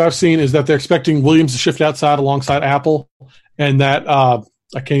expectation that I've seen is that they're expecting Williams to shift outside alongside Apple, and that I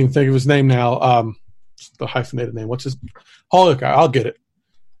can't even think of his name now. The hyphenated name. What's his? Look, I'll get it.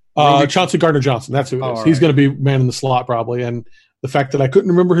 Chauncey Gardner-Johnson. That's who it is. Right. He's going to be man in the slot probably, and the fact that I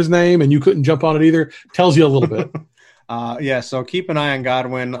couldn't remember his name and you couldn't jump on it either tells you a little bit. So keep an eye on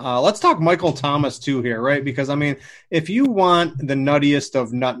Godwin. Let's talk Michael Thomas too here, right? Because, if you want the nuttiest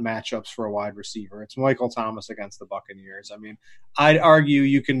of nut matchups for a wide receiver, it's Michael Thomas against the Buccaneers. I'd argue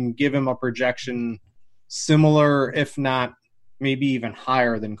you can give him a projection similar, if not maybe even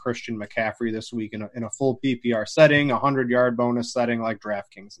higher than Christian McCaffrey this week in a full PPR setting, 100-yard bonus setting like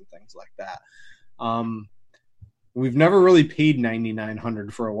DraftKings and things like that. We've never really paid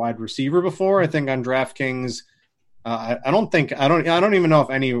 $9,900 for a wide receiver before. I think on DraftKings, I don't even know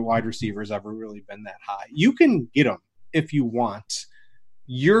if any wide receiver has ever really been that high. You can get them if you want.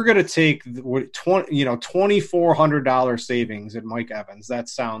 You're going to take $2,400 savings at Mike Evans. That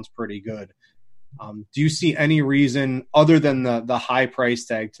sounds pretty good. Do you see any reason other than the high price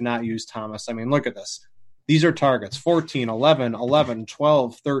tag to not use Thomas? Look at this. These are targets, 14, 11, 11,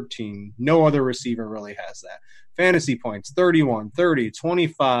 12, 13. No other receiver really has that. Fantasy points, 31, 30,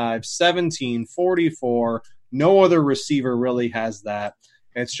 25, 17, 44. No other receiver really has that.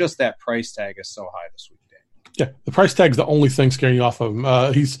 It's just that price tag is so high this week. Yeah, the price tag's the only thing scaring you off of him.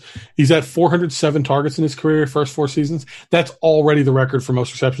 He's at 407 targets in his career, first 4 seasons. That's already the record for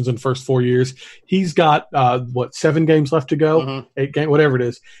most receptions in the first 4 years. He's got 7 games left to go, Mm-hmm. 8 games, whatever it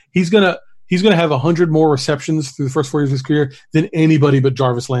is. He's gonna have 100 more receptions through the first 4 years of his career than anybody but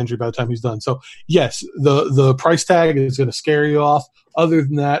Jarvis Landry by the time he's done. So yes, the price tag is going to scare you off. Other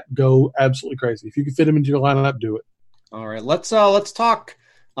than that, go absolutely crazy. If you can fit him into your lineup, do it. All right, let's talk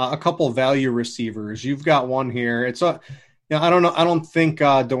a couple value receivers. You've got one here. It's I don't think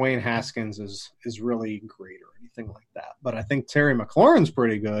Dwayne Haskins is really great or anything like that, but I think Terry McLaurin's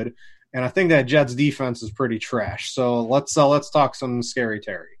pretty good, and I think that Jets defense is pretty trash. So let's talk some scary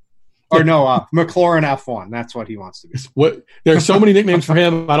Terry. Or no, McLaurin F1. That's what he wants to be. There are so many nicknames for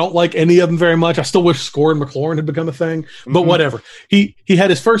him. I don't like any of them very much. I still wish Score and McLaurin had become a thing, but whatever. He had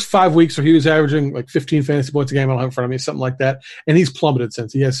his first 5 weeks where he was averaging like 15 fantasy points a game. I don't have in front of me, something like that. And he's plummeted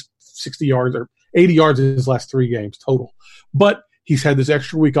since. He has 60 yards or 80 yards in his last 3 games total. But he's had this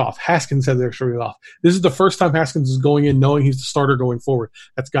extra week off. Haskins had the extra week off. This is the first time Haskins is going in knowing he's the starter going forward.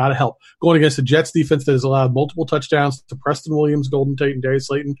 That's got to help. Going against the Jets defense that has allowed multiple touchdowns to Preston Williams, Golden Tate, and Darius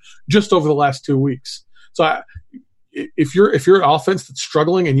Slayton just over the last 2 weeks. So if you're an offense that's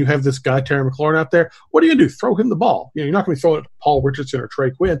struggling and you have this guy Terry McLaurin out there, what are you gonna do? Throw him the ball. You're not gonna throw it to Paul Richardson or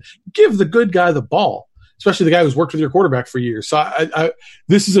Trey Quinn. Give the good guy the ball, especially the guy who's worked with your quarterback for years. So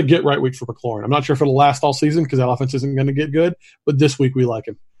this is a get right week for McLaurin. I'm not sure if it'll last all season because that offense isn't going to get good, but this week we like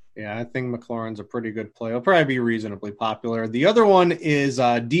him. Yeah, I think McLaurin's a pretty good play. He'll probably be reasonably popular. The other one is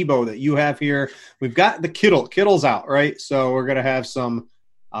Debo that you have here. We've got the Kittle. Kittle's out, right? So we're going to have some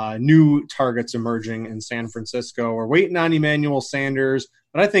new targets emerging in San Francisco. We're waiting on Emmanuel Sanders,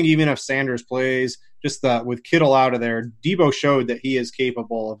 but I think even if Sanders plays, just with Kittle out of there, Debo showed that he is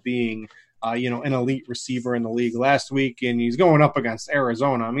capable of being an elite receiver in the league last week, and he's going up against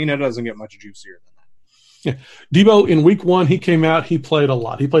Arizona. I mean, it doesn't get much juicier than that. Yeah. Debo, in week 1, he came out, he played a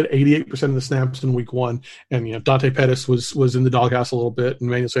lot. He played 88% of the snaps in week 1, and Dante Pettis was in the doghouse a little bit, and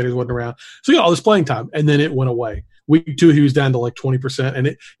Emmanuel Sanders wasn't around. So, all this playing time, and then it went away. Week 2, he was down to like 20%, and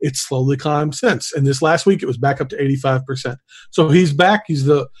it slowly climbed since. And this last week, it was back up to 85%. So he's back.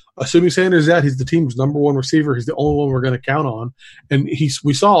 Assuming Sanders is out, he's the team's number 1 receiver. He's the only one we're going to count on. And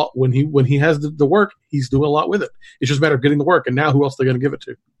we saw when he has the work, he's doing a lot with it. It's just a matter of getting the work. And now who else are they going to give it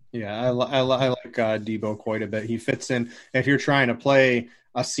to? Yeah, I like Debo quite a bit. He fits in. If you're trying to play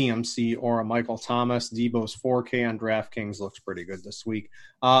a CMC or a Michael Thomas, Debo's 4K on DraftKings looks pretty good this week.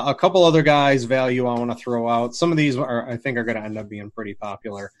 A couple other guys value I want to throw out. Some of these I think are going to end up being pretty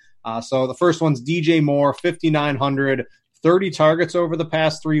popular. So the first one's DJ Moore, 5,900, 30 targets over the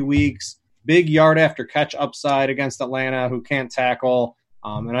past 3 weeks. Big yard after catch upside against Atlanta, who can't tackle.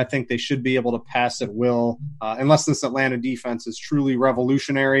 And I think they should be able to pass at will, unless this Atlanta defense is truly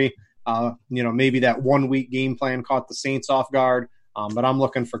revolutionary. Maybe that 1 week game plan caught the Saints off guard. But I'm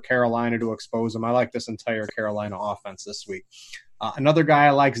looking for Carolina to expose them. I like this entire Carolina offense this week. Another guy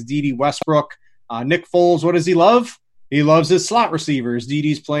I like is Dede Westbrook. Nick Foles, what does he love? He loves his slot receivers.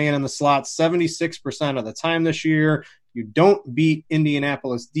 Dede's playing in the slot 76% of the time this year. You don't beat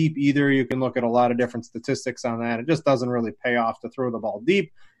Indianapolis deep either. You can look at a lot of different statistics on that. It just doesn't really pay off to throw the ball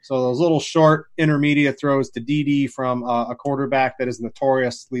deep. So those little short intermediate throws to Dede from a quarterback that is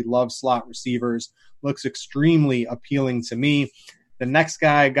notoriously loves slot receivers looks extremely appealing to me. The next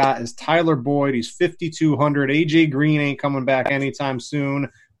guy I got is Tyler Boyd. He's 5,200. AJ Green ain't coming back anytime soon.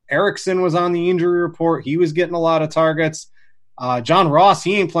 Erickson was on the injury report. He was getting a lot of targets. John Ross,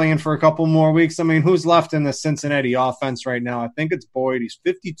 he ain't playing for a couple more weeks. I mean, who's left in the Cincinnati offense right now? I think it's Boyd. He's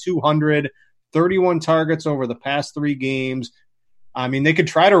 5,200, 31 targets over the past 3 games. I mean, they could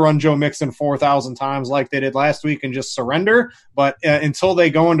try to run Joe Mixon 4,000 times like they did last week and just surrender. But until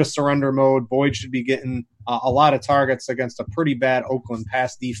they go into surrender mode, Boyd should be getting a lot of targets against a pretty bad Oakland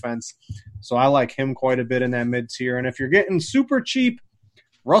pass defense. So I like him quite a bit in that mid-tier. And if you're getting super cheap,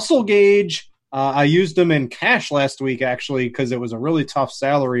 Russell Gage, I used him in cash last week, actually, because it was a really tough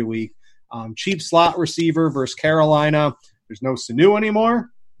salary week. Cheap slot receiver versus Carolina. There's no Sanu anymore.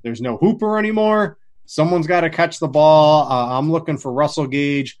 There's no Hooper anymore. Someone's got to catch the ball. I'm looking for Russell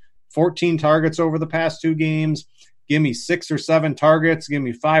Gage. 14 targets over the past 2 games. Give me 6 or 7 targets. Give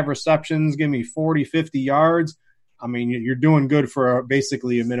me 5 receptions. Give me 40, 50 yards. I mean, you're doing good for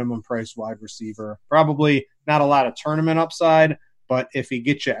basically a minimum price wide receiver. Probably not a lot of tournament upside, but if he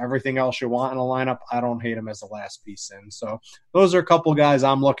gets you everything else you want in a lineup, I don't hate him as the last piece in. So those are a couple guys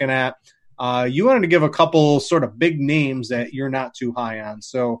I'm looking at. You wanted to give a couple sort of big names that you're not too high on.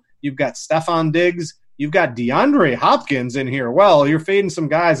 So you've got Stephon Diggs. You've got DeAndre Hopkins in here. Well, you're fading some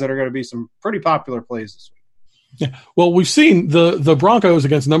guys that are going to be some pretty popular plays this week. Yeah. Well, we've seen the Broncos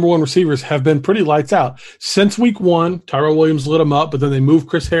against number 1 receivers have been pretty lights out. Since week 1, Tyrell Williams lit them up, but then they moved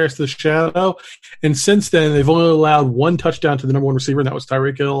Chris Harris to the shadow. And since then, they've only allowed 1 touchdown to the number 1 receiver, and that was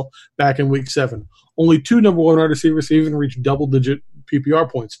Tyreek Hill back in week 7. Only 2 number 1 wide receivers even reached double-digit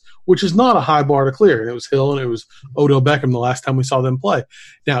PPR points, which is not a high bar to clear. And it was Hill and it was Odell Beckham the last time we saw them play.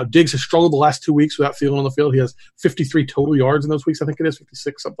 Now, Diggs has struggled the last 2 weeks without Thielen on the field. He has 53 total yards in those weeks. I think it is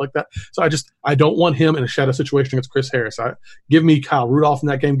 56, something like that. So I don't want him in a shadow situation against Chris Harris. Give me Kyle Rudolph in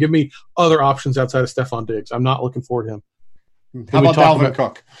that game. Give me other options outside of Stephon Diggs. I'm not looking forward to him. How about Dalvin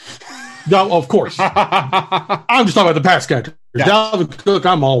Cook? No, of course. I'm just talking about the pass catcher. Yeah. Dalvin Cook,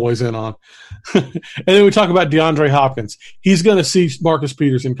 I'm always in on. And then we talk about DeAndre Hopkins. He's going to see Marcus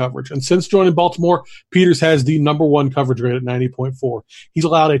Peters in coverage. And since joining Baltimore, Peters has the number 1 coverage rate at 90.4. He's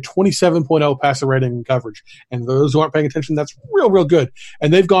allowed a 27.0 passer rating in coverage. And those who aren't paying attention, that's real good.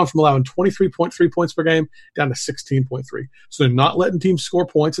 And they've gone from allowing 23.3 points per game down to 16.3. So they're not letting teams score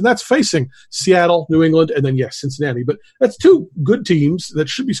points. And that's facing Seattle, New England, and then, yes, Cincinnati. But that's 2 good teams that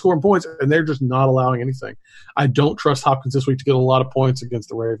should be scoring points, and they're just not allowing anything. I don't trust Hopkins this week to get a lot of points against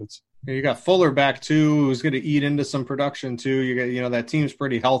the Ravens. You got Fuller back too, who's going to eat into some production too. You got, that team's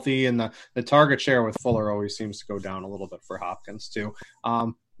pretty healthy, and the target share with Fuller always seems to go down a little bit for Hopkins too.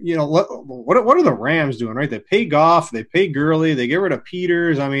 What are the Rams doing, right? They pay Goff, they pay Gurley, they get rid of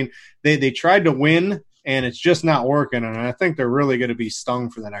Peters. I mean, they tried to win, and it's just not working. And I think they're really going to be stung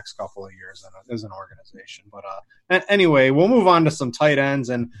for the next couple of years as an organization. But anyway, we'll move on to some tight ends.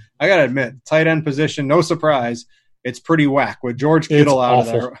 And I got to admit, tight end position, no surprise, it's pretty whack with George Kittle out of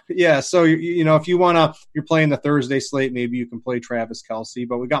there. Yeah, so, if you want to – you're playing the Thursday slate, maybe you can play Travis Kelce.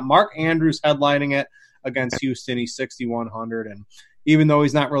 But we got Mark Andrews headlining it against Houston. He's 6,100. And even though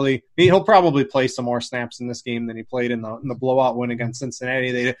he's not really – he'll probably play some more snaps in this game than he played in the blowout win against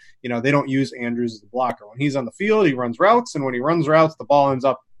Cincinnati. They don't use Andrews as a blocker. When he's on the field, he runs routes, and when he runs routes, the ball ends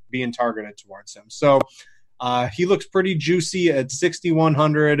up being targeted towards him. So he looks pretty juicy at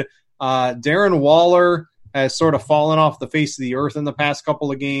 6,100. Darren Waller has sort of fallen off the face of the earth in the past couple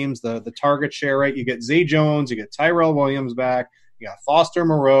of games. The target share, right? You get Zay Jones, you get Tyrell Williams back, you got Foster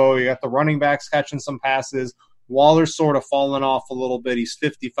Moreau, you got the running backs catching some passes. Waller's sort of fallen off a little bit. He's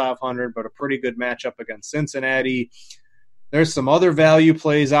 5,500, but a pretty good matchup against Cincinnati. There's some other value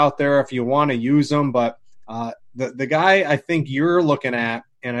plays out there if you want to use them, but the guy I think you're looking at,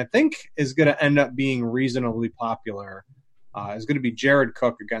 and I think is going to end up being reasonably popular, is going to be Jared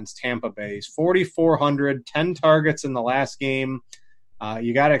Cook against Tampa Bay. He's 4,400, 10 targets in the last game.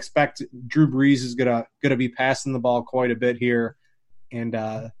 You got to expect Drew Brees is going to be passing the ball quite a bit here, and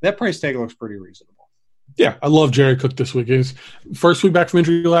that price tag looks pretty reasonable. Yeah, I love Jared Cook this week. His first week back from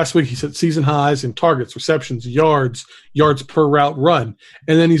injury last week, he set season highs in targets, receptions, yards per route run.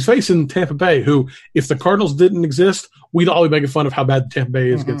 And then he's facing Tampa Bay, who, if the Cardinals didn't exist, we'd all be making fun of how bad Tampa Bay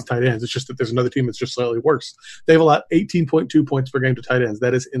is against tight ends. It's just that there's another team that's just slightly worse. They've allowed 18.2 points per game to tight ends.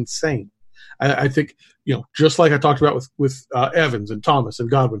 That is insane. I think, just like I talked about with Evans and Thomas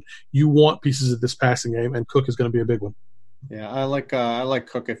and Godwin, you want pieces of this passing game, and Cook is going to be a big one. Yeah, I like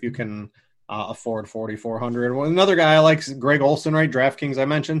Cook if you can afford 4,400. Well, another guy I like is Greg Olsen, right? DraftKings, I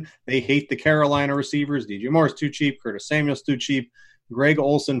mentioned. They hate the Carolina receivers. DJ Moore's too cheap. Curtis Samuel's too cheap. Greg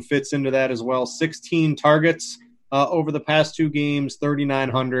Olsen fits into that as well. 16 targets over the past two games,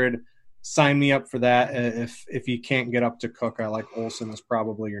 3,900. Sign me up for that. If you can't get up to Cook, I like Olsen as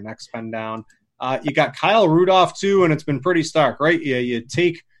probably your next spend down. You got Kyle Rudolph too, and it's been pretty stark, right? You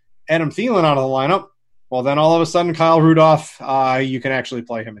take Adam Thielen out of the lineup. Well, then all of a sudden, Kyle Rudolph, you can actually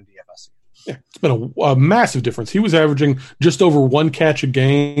play him in DFS. Yeah, it's been a massive difference. He was averaging just over one catch a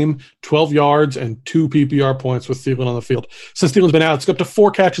game, 12 yards, and 2 PPR points with Thielen on the field. Since Thielen's been out, it's up to 4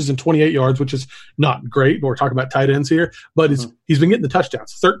 catches and 28 yards, which is not great. We're talking about tight ends here, but he's been getting the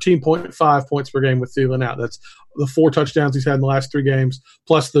touchdowns. 13.5 points per game with Thielen out. That's the 4 touchdowns he's had in the last 3 games,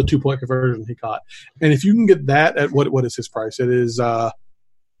 plus the 2-point conversion he caught. And if you can get that at what is his price? It is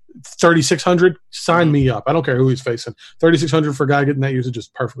 3,600. Sign me up. I don't care who he's facing. 3,600 for a guy getting that usage is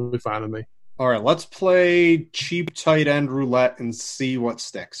perfectly fine with me. All right, let's play cheap tight end roulette and see what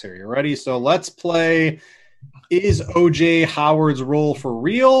sticks here. You ready? So let's play, is O.J. Howard's role for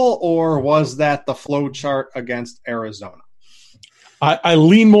real, or was that the flow chart against Arizona? I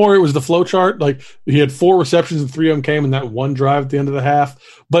lean more it was the flow chart. Like, he had 4 receptions and 3 of them came in that one drive at the end of the half.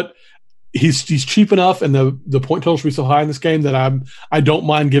 But he's cheap enough, and the point totals will be so high in this game that I don't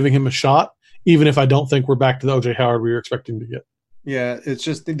mind giving him a shot, even if I don't think we're back to the O.J. Howard we were expecting to get. Yeah, it's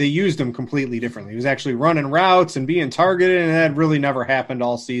just they used him completely differently. He was actually running routes and being targeted, and that really never happened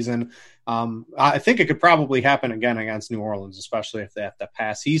all season. I think it could probably happen again against New Orleans, especially if they have to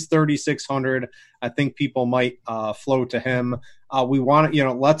pass. He's 3,600. I think people might flow to him. We want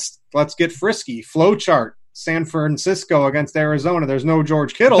to, let's get frisky. Flow chart: San Francisco against Arizona. There's no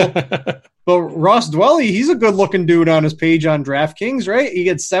George Kittle, but Ross Dwelly, he's a good-looking dude on his page on DraftKings, right? He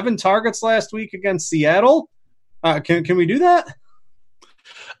had 7 targets last week against Seattle. Can we do that?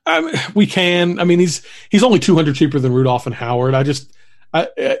 We can. I mean, he's only 200 cheaper than Rudolph and Howard.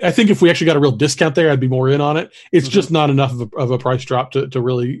 I think if we actually got a real discount there, I'd be more in on it. It's just not enough of a price drop to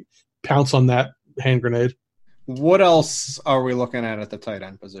really pounce on that hand grenade. What else are we looking at the tight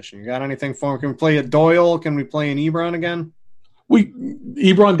end position? You got anything for him? Can we play a Doyle? Can we play an Ebron again?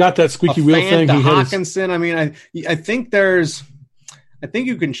 Ebron got that squeaky wheel thing. Hawkinson. I mean, I think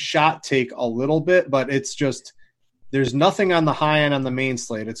you can shot take a little bit, but it's just there's nothing on the high end on the main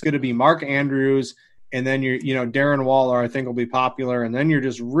slate. It's going to be Mark Andrews, and then Darren Waller, I think, will be popular, and then you're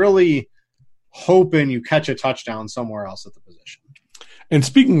just really hoping you catch a touchdown somewhere else at the position. And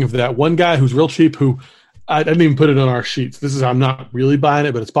speaking of that, one guy who's real cheap, who I didn't even put it on our sheets. I'm not really buying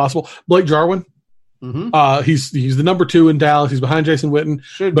it, but it's possible. Blake Jarwin. Mm-hmm. He's the number 2 in Dallas. He's behind Jason Witten.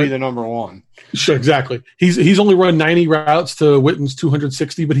 Should be the number 1. Sure, exactly. He's only run 90 routes to Witten's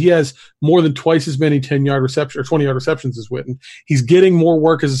 260, but he has more than twice as many 10-yard reception or 20-yard receptions as Witten. He's getting more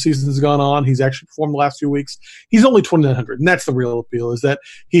work as the season has gone on. He's actually performed the last few weeks. He's only 2,900, and that's the real appeal, is that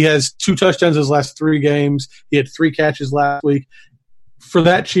he has 2 touchdowns his last 3 games. He had 3 catches last week. For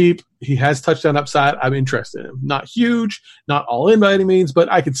that cheap, he has touchdown upside. I'm interested in him. Not huge, not all in by any means,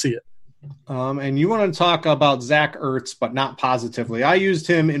 but I can see it. And you want to talk about Zach Ertz, but not positively. I used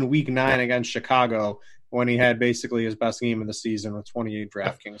him in week 9 against Chicago when he had basically his best game of the season with 28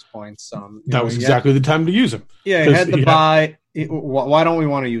 DraftKings points. That was exactly the time to use him. Yeah, he had the bye. Why don't we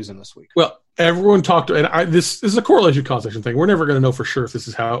want to use him this week? Well, everyone talked, and this is a correlation causation thing. We're never going to know for sure if this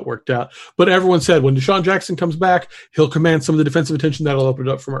is how it worked out. But everyone said when Deshaun Jackson comes back, he'll command some of the defensive attention that'll open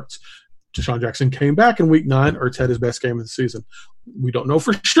it up for Ertz. Deshaun Jackson came back in week 9. Ertz had his best game of the season. We don't know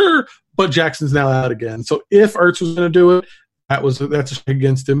for sure, but Jackson's now out again. So if Ertz was going to do it, that's a strike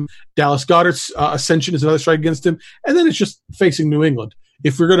against him. Dallas Goedert's ascension is another strike against him. And then it's just facing New England.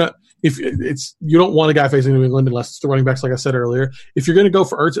 You don't want a guy facing New England unless it's the running backs, like I said earlier. If you're going to go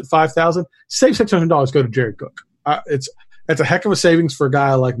for Ertz at $5,000, save $600, go to Jared Cook. That's a heck of a savings for a guy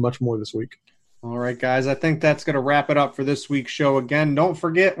I like much more this week. All right, guys, I think that's going to wrap it up for this week's show. Again, don't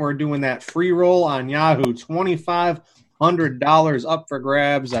forget we're doing that free roll on Yahoo, $2,500 up for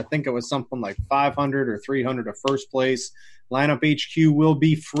grabs. I think it was something like $500 or $300 to first place. Lineup HQ will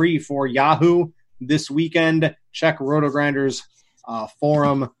be free for Yahoo this weekend. Check RotoGrinders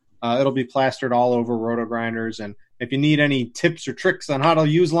forum. It'll be plastered all over RotoGrinders. And if you need any tips or tricks on how to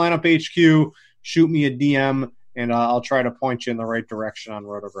use Lineup HQ, shoot me a DM. And I'll try to point you in the right direction on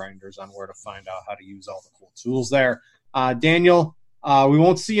RotoGrinders on where to find out how to use all the cool tools there. Daniel, we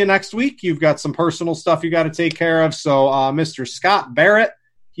won't see you next week. You've got some personal stuff you got to take care of. So Mr. Scott Barrett,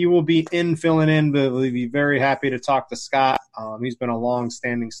 he will be filling in. But we'll be very happy to talk to Scott. He's been a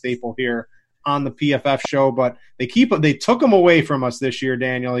long-standing staple here on the PFF show, but they took him away from us this year,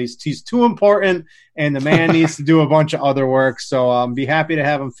 Daniel. He's too important, and the man needs to do a bunch of other work. So be happy to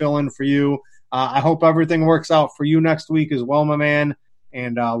have him fill in for you. I hope everything works out for you next week as well, my man,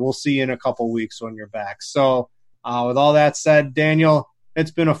 and we'll see you in a couple weeks when you're back. So with all that said, Daniel,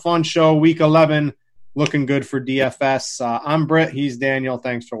 it's been a fun show. Week 11, looking good for DFS. I'm Britt. He's Daniel.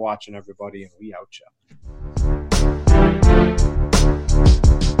 Thanks for watching, everybody, and we out ya.